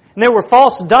 And there were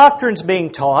false doctrines being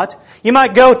taught. You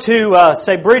might go to,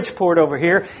 say, Bridgeport over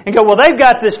here and go, well, they've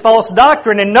got this false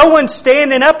doctrine and no one's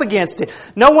standing up against it.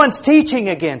 No one's teaching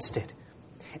against it.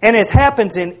 And as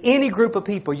happens in any group of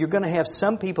people, you're going to have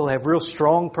some people have real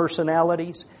strong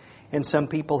personalities and some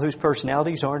people whose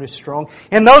personalities aren't as strong.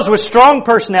 And those with strong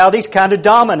personalities kind of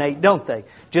dominate, don't they?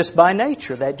 Just by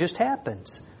nature, that just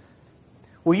happens.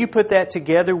 Well, you put that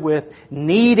together with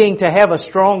needing to have a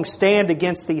strong stand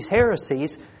against these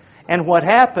heresies, and what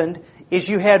happened is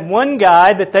you had one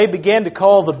guy that they began to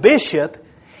call the bishop,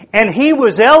 and he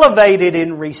was elevated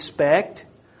in respect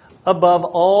above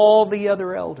all the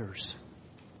other elders.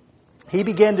 He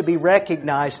began to be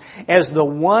recognized as the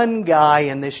one guy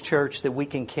in this church that we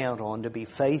can count on to be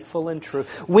faithful and true.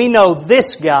 We know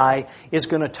this guy is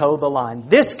going to toe the line.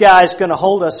 This guy is going to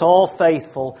hold us all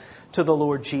faithful to the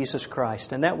Lord Jesus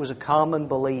Christ. And that was a common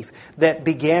belief that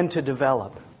began to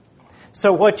develop.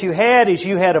 So what you had is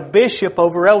you had a bishop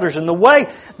over elders. And the way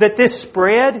that this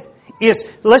spread is,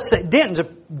 let's say, Denton's a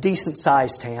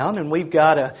decent-sized town, and we've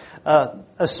got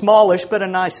a smallish but a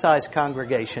nice-sized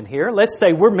congregation here. Let's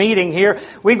say we're meeting here.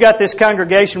 We've got this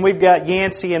congregation. We've got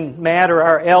Yancey and Matt are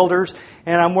our elders,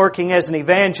 and I'm working as an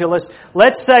evangelist.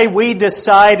 Let's say we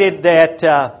decided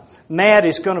that Matt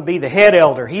is going to be the head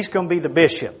elder. He's going to be the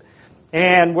bishop.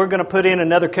 And we're going to put in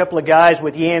another couple of guys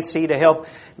with Yancey to help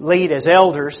lead as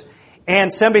elders.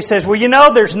 And somebody says, well, you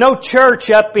know, there's no church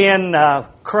up in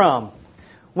Crum.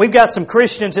 We've got some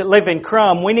Christians that live in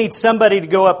Crum. We need somebody to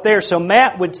go up there. So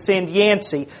Matt would send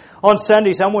Yancey on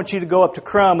Sundays, I want you to go up to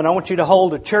Crum and I want you to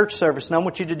hold a church service and I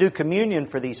want you to do communion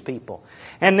for these people.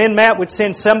 And then Matt would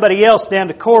send somebody else down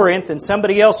to Corinth and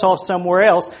somebody else off somewhere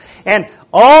else. And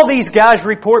all these guys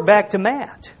report back to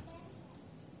Matt.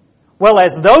 Well,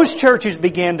 as those churches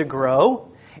began to grow,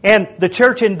 and the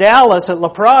church in Dallas at La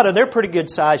Prada, they're a pretty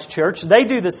good sized church. They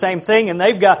do the same thing and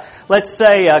they've got, let's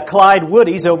say, Clyde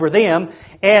Woody's over them.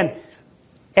 And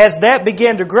as that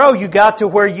began to grow, you got to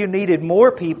where you needed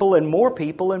more people and more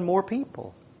people and more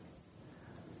people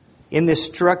in this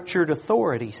structured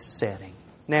authority setting.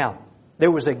 Now,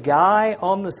 there was a guy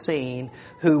on the scene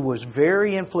who was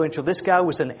very influential. This guy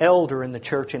was an elder in the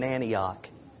church in Antioch.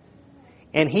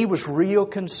 And he was real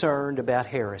concerned about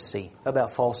heresy,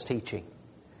 about false teaching.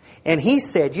 And he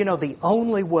said, you know, the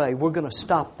only way we're going to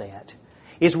stop that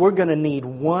is we're going to need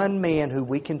one man who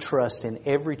we can trust in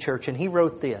every church. And he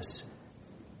wrote this.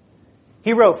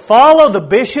 He wrote, follow the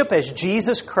bishop as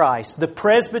Jesus Christ, the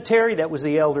presbytery, that was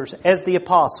the elders, as the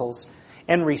apostles,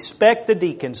 and respect the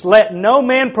deacons. Let no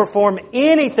man perform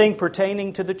anything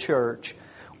pertaining to the church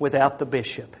without the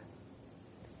bishop.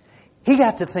 He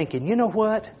got to thinking, you know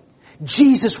what?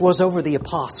 Jesus was over the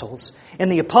apostles,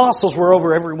 and the apostles were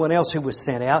over everyone else who was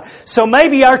sent out. So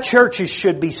maybe our churches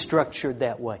should be structured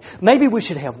that way. Maybe we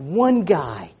should have one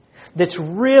guy that's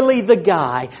really the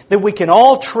guy that we can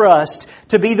all trust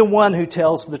to be the one who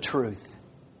tells the truth.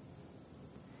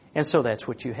 And so that's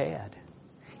what you had.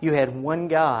 You had one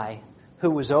guy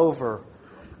who was over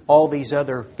all these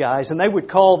other guys, and they would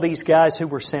call these guys who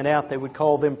were sent out, they would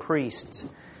call them priests.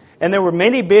 And there were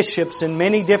many bishops in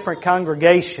many different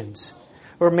congregations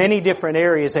or many different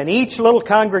areas. And each little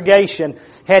congregation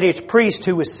had its priest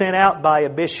who was sent out by a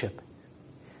bishop.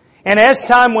 And as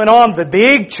time went on, the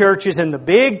big churches and the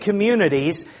big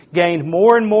communities gained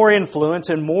more and more influence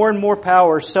and more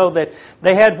power so that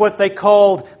they had what they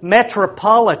called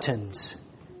metropolitans.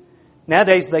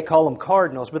 Nowadays they call them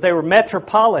cardinals, but they were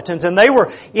metropolitans and they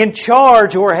were in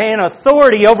charge or had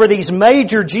authority over these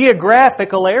major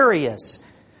geographical areas.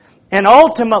 And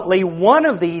ultimately, one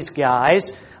of these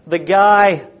guys, the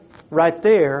guy right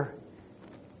there,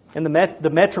 in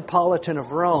the Metropolitan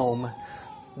of Rome,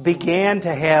 began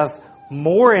to have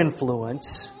more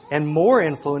influence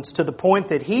to the point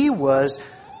that he was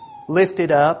lifted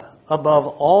up above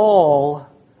all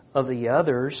of the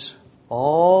others,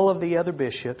 all of the other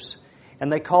bishops, and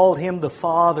they called him the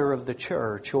father of the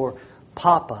church, or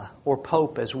Papa, or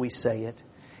Pope as we say it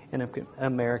in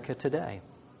America today.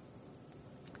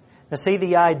 Now see,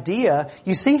 the idea,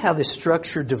 you see how this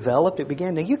structure developed? It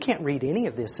began. Now you can't read any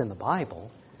of this in the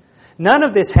Bible. None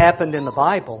of this happened in the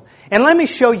Bible. And let me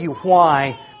show you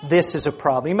why this is a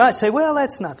problem. You might say, well,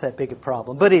 that's not that big a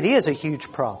problem. But it is a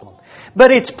huge problem.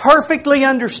 But it's perfectly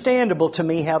understandable to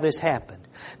me how this happened.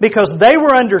 Because they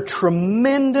were under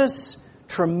tremendous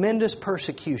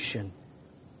persecution.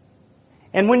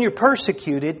 And when you're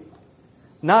persecuted,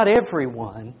 not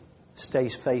everyone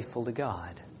stays faithful to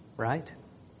God, right?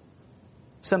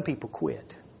 Some people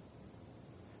quit.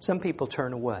 Some people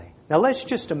turn away. Now let's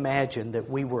just imagine that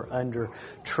we were under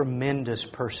tremendous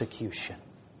persecution.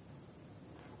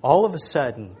 All of a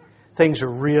sudden, things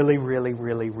are really, really,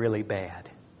 really, really bad.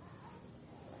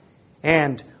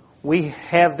 And we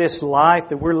have this life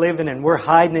that we're living and we're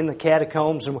hiding in the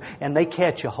catacombs and they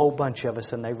catch a whole bunch of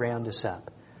us and they round us up.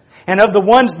 And of the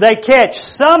ones they catch,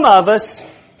 some of us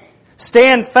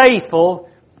stand faithful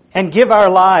and give our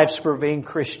lives for being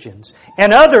Christians.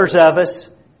 And others of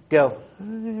us go,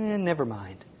 never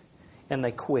mind. And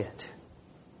they quit.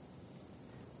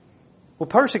 Well,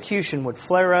 persecution would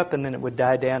flare up and then it would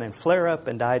die down and flare up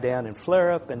and die down and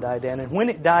flare up and die down. And when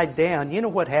it died down, you know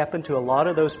what happened to a lot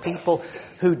of those people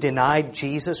who denied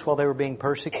Jesus while they were being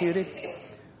persecuted?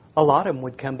 A lot of them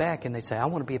would come back and they'd say, I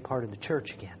want to be a part of the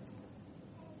church again.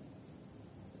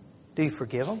 Do you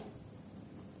forgive them?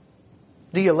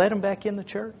 Do you let them back in the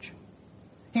church?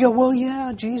 You go, well,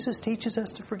 yeah, Jesus teaches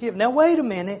us to forgive. Now, wait a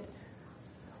minute.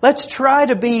 Let's try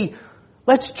to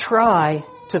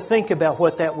think about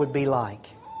what that would be like.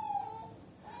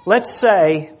 Let's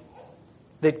say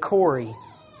that Corey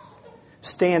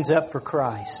stands up for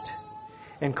Christ.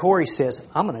 And Corey says,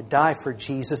 I'm going to die for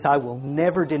Jesus. I will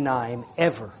never deny Him,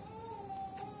 ever.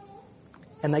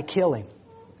 And they kill him.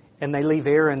 And they leave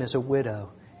Aaron as a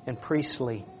widow and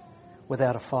Priestley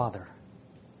without a father.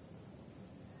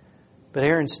 But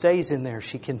Aaron stays in there.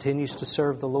 She continues to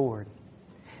serve the Lord.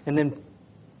 And then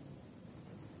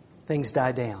things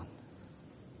die down.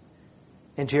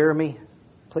 And Jeremy,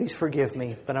 please forgive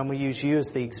me, but I'm going to use you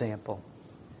as the example.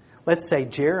 Let's say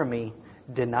Jeremy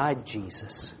denied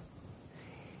Jesus.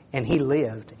 And he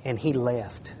lived and he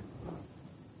left.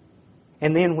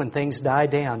 And then when things die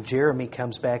down, Jeremy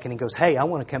comes back and he goes, hey, I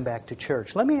want to come back to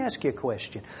church. Let me ask you a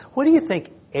question. What do you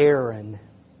think Aaron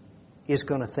is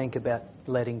going to think about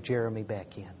letting Jeremy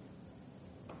back in?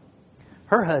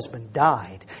 Her husband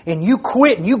died and you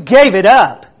quit and you gave it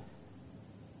up.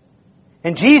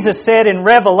 And Jesus said in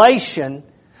Revelation,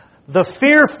 the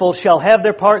fearful shall have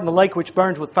their part in the lake which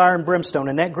burns with fire and brimstone.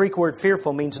 And that Greek word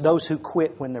fearful means those who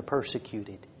quit when they're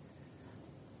persecuted.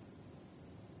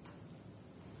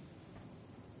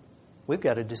 We've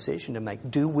got a decision to make.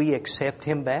 Do we accept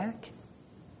him back?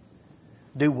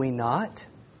 Do we not?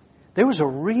 There was a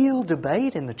real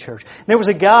debate in the church. There was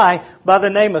a guy by the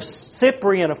name of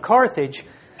Cyprian of Carthage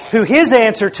who his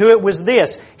answer to it was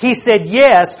this. He said,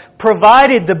 yes,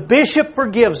 provided the bishop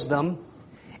forgives them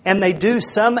and they do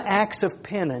some acts of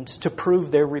penance to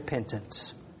prove their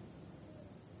repentance.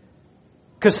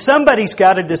 Because somebody's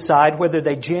got to decide whether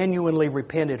they genuinely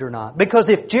repented or not. Because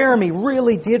if Jeremy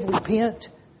really did repent,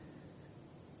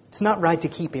 it's not right to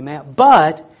keep him out.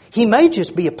 But he may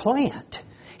just be a plant.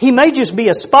 He may just be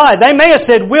a spy. They may have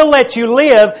said, we'll let you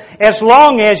live as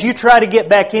long as you try to get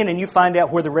back in and you find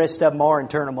out where the rest of them are and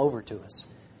turn them over to us.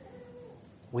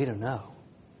 We don't know.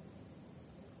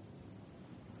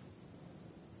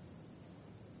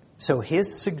 So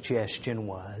his suggestion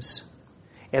was,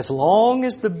 as long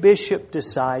as the bishop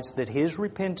decides that his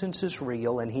repentance is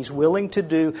real and he's willing to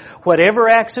do whatever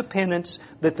acts of penance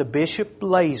that the bishop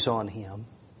lays on him,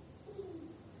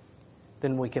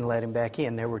 then we can let him back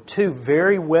in. There were two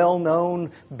very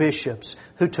well-known bishops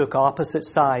who took opposite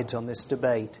sides on this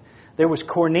debate. There was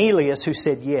Cornelius who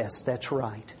said, yes, that's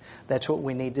right. That's what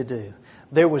we need to do.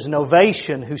 There was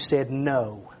Novatian who said,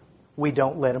 no, we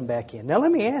don't let him back in. Now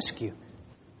let me ask you,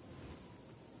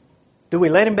 do we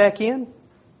let him back in?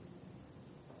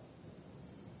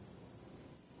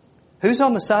 Who's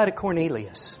on the side of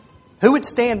Cornelius? Who would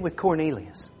stand with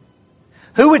Cornelius?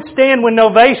 Who would stand with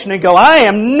Novatian and go, I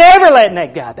am never letting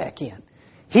that guy back in.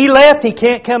 He left, he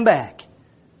can't come back.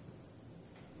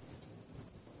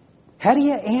 How do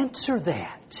you answer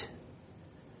that?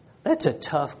 That's a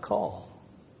tough call.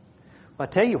 Well,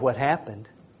 I tell you what happened.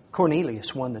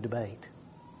 Cornelius won the debate.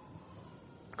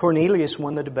 Cornelius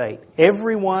won the debate.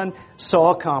 Everyone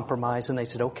saw a compromise and they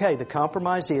said, okay, the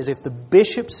compromise is if the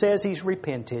bishop says he's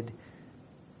repented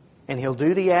and he'll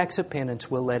do the acts of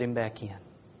penance, we'll let him back in.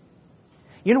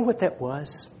 You know what that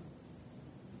was?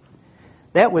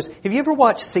 That was, have you ever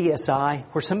watched CSI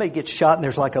where somebody gets shot and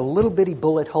there's like a little bitty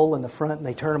bullet hole in the front and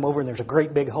they turn them over and there's a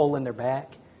great big hole in their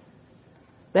back?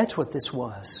 That's what this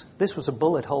was. This was a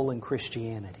bullet hole in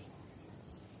Christianity.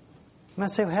 You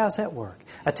might say, well, how does that work?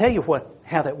 I tell you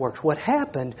how that works. What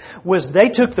happened was they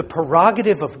took the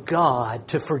prerogative of God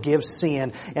to forgive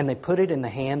sin and they put it in the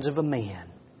hands of a man.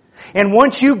 And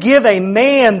once you give a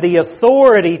man the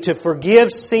authority to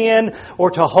forgive sin or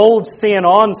to hold sin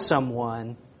on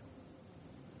someone,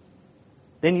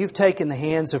 then you've taken the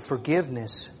hands of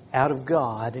forgiveness out of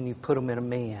God and you've put them in a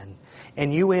man.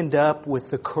 And you end up with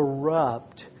the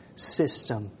corrupt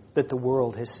system that the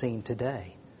world has seen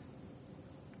today.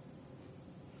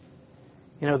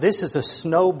 You know, this is a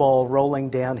snowball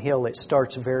rolling downhill. It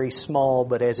starts very small,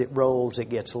 but as it rolls, it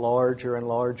gets larger and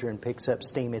larger and picks up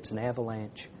steam. It's an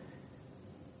avalanche.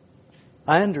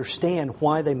 I understand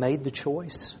why they made the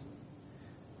choice.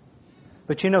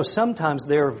 But you know, sometimes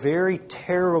there are very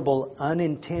terrible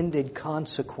unintended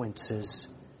consequences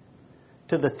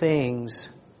to the things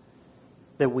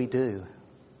that we do.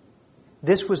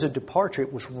 This was a departure.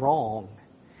 It was wrong.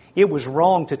 It was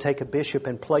wrong to take a bishop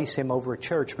and place him over a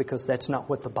church because that's not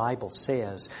what the Bible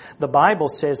says. The Bible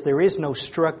says there is no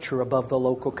structure above the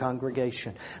local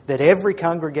congregation, that every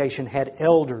congregation had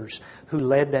elders who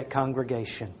led that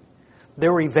congregation.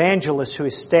 There were evangelists who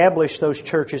established those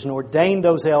churches and ordained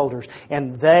those elders,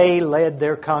 and they led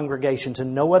their congregations,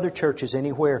 and no other churches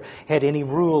anywhere had any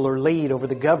rule or lead over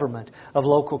the government of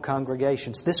local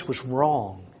congregations. This was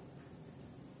wrong.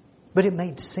 But it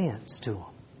made sense to them.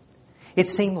 It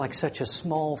seemed like such a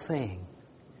small thing.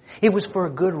 It was for a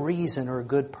good reason or a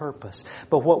good purpose.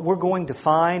 But what we're going to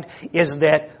find is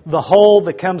that the hole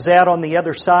that comes out on the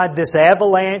other side, this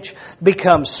avalanche,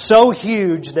 becomes so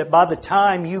huge that by the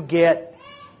time you get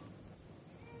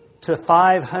to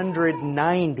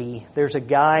 590, there's a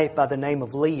guy by the name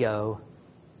of Leo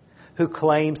who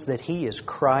claims that he is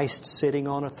Christ sitting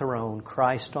on a throne,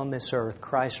 Christ on this earth,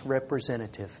 Christ's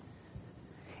representative.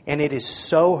 And it is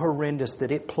so horrendous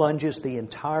that it plunges the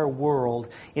entire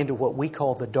world into what we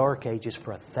call the Dark Ages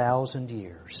for 1,000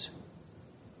 years.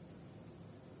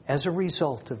 As a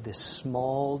result of this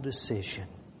small decision.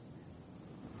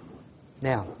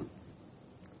 Now,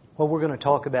 what we're going to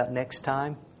talk about next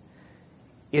time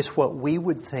is what we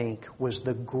would think was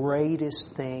the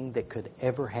greatest thing that could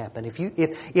ever happen.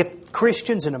 If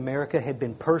Christians in America had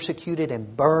been persecuted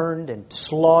and burned and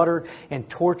slaughtered and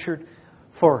tortured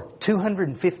for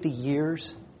 250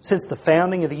 years since the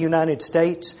founding of the United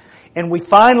States, and we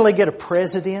finally get a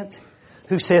president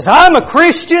who says, I'm a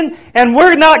Christian and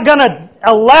we're not going to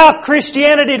allow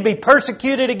Christianity to be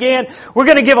persecuted again. We're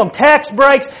going to give them tax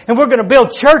breaks and we're going to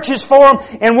build churches for them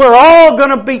and we're all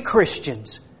going to be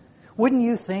Christians. Wouldn't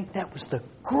you think that was the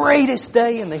greatest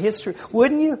day in the history?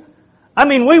 Wouldn't you? I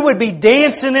mean, we would be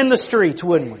dancing in the streets,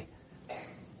 wouldn't we?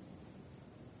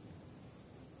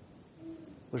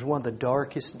 It was one of the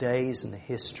darkest days in the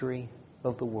history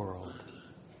of the world.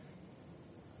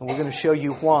 And we're going to show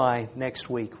you why next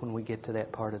week when we get to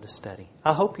that part of the study.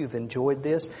 I hope you've enjoyed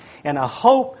this. And I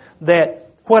hope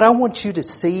that what I want you to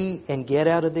see and get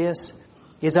out of this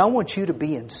is I want you to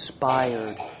be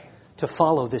inspired to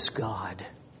follow this God.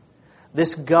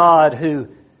 This God who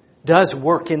does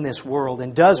work in this world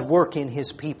and does work in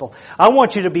His people. I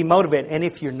want you to be motivated. And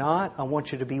if you're not, I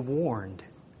want you to be warned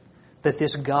that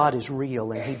this God is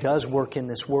real and He does work in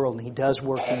this world and He does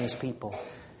work in His people.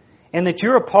 And that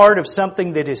you're a part of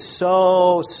something that is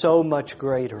so, so much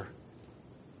greater. You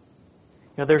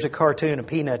know, there's a cartoon, a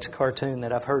Peanuts cartoon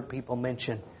that I've heard people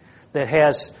mention that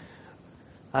has,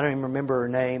 I don't even remember her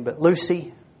name, but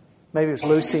Lucy, maybe it was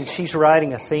Lucy, and she's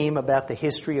writing a theme about the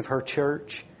history of her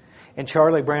church. And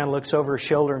Charlie Brown looks over her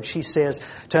shoulder and she says,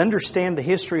 to understand the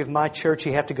history of my church,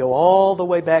 you have to go all the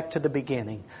way back to the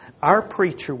beginning. Our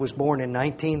preacher was born in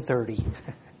 1930.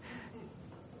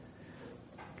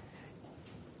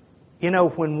 You know,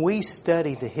 when we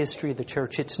study the history of the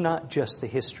church, it's not just the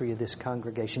history of this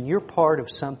congregation. You're part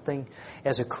of something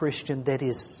as a Christian that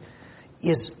is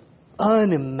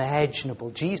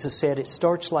unimaginable. Jesus said it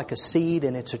starts like a seed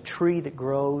and it's a tree that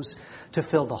grows to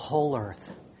fill the whole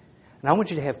earth. And I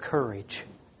want you to have courage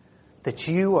that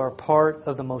you are part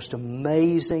of the most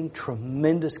amazing,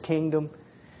 tremendous kingdom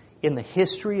in the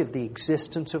history of the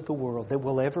existence of the world that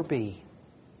will ever be.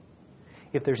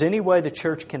 If there's any way the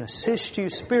church can assist you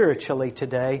spiritually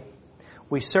today,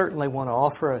 we certainly want to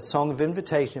offer a song of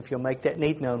invitation if you'll make that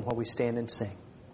need known while we stand and sing.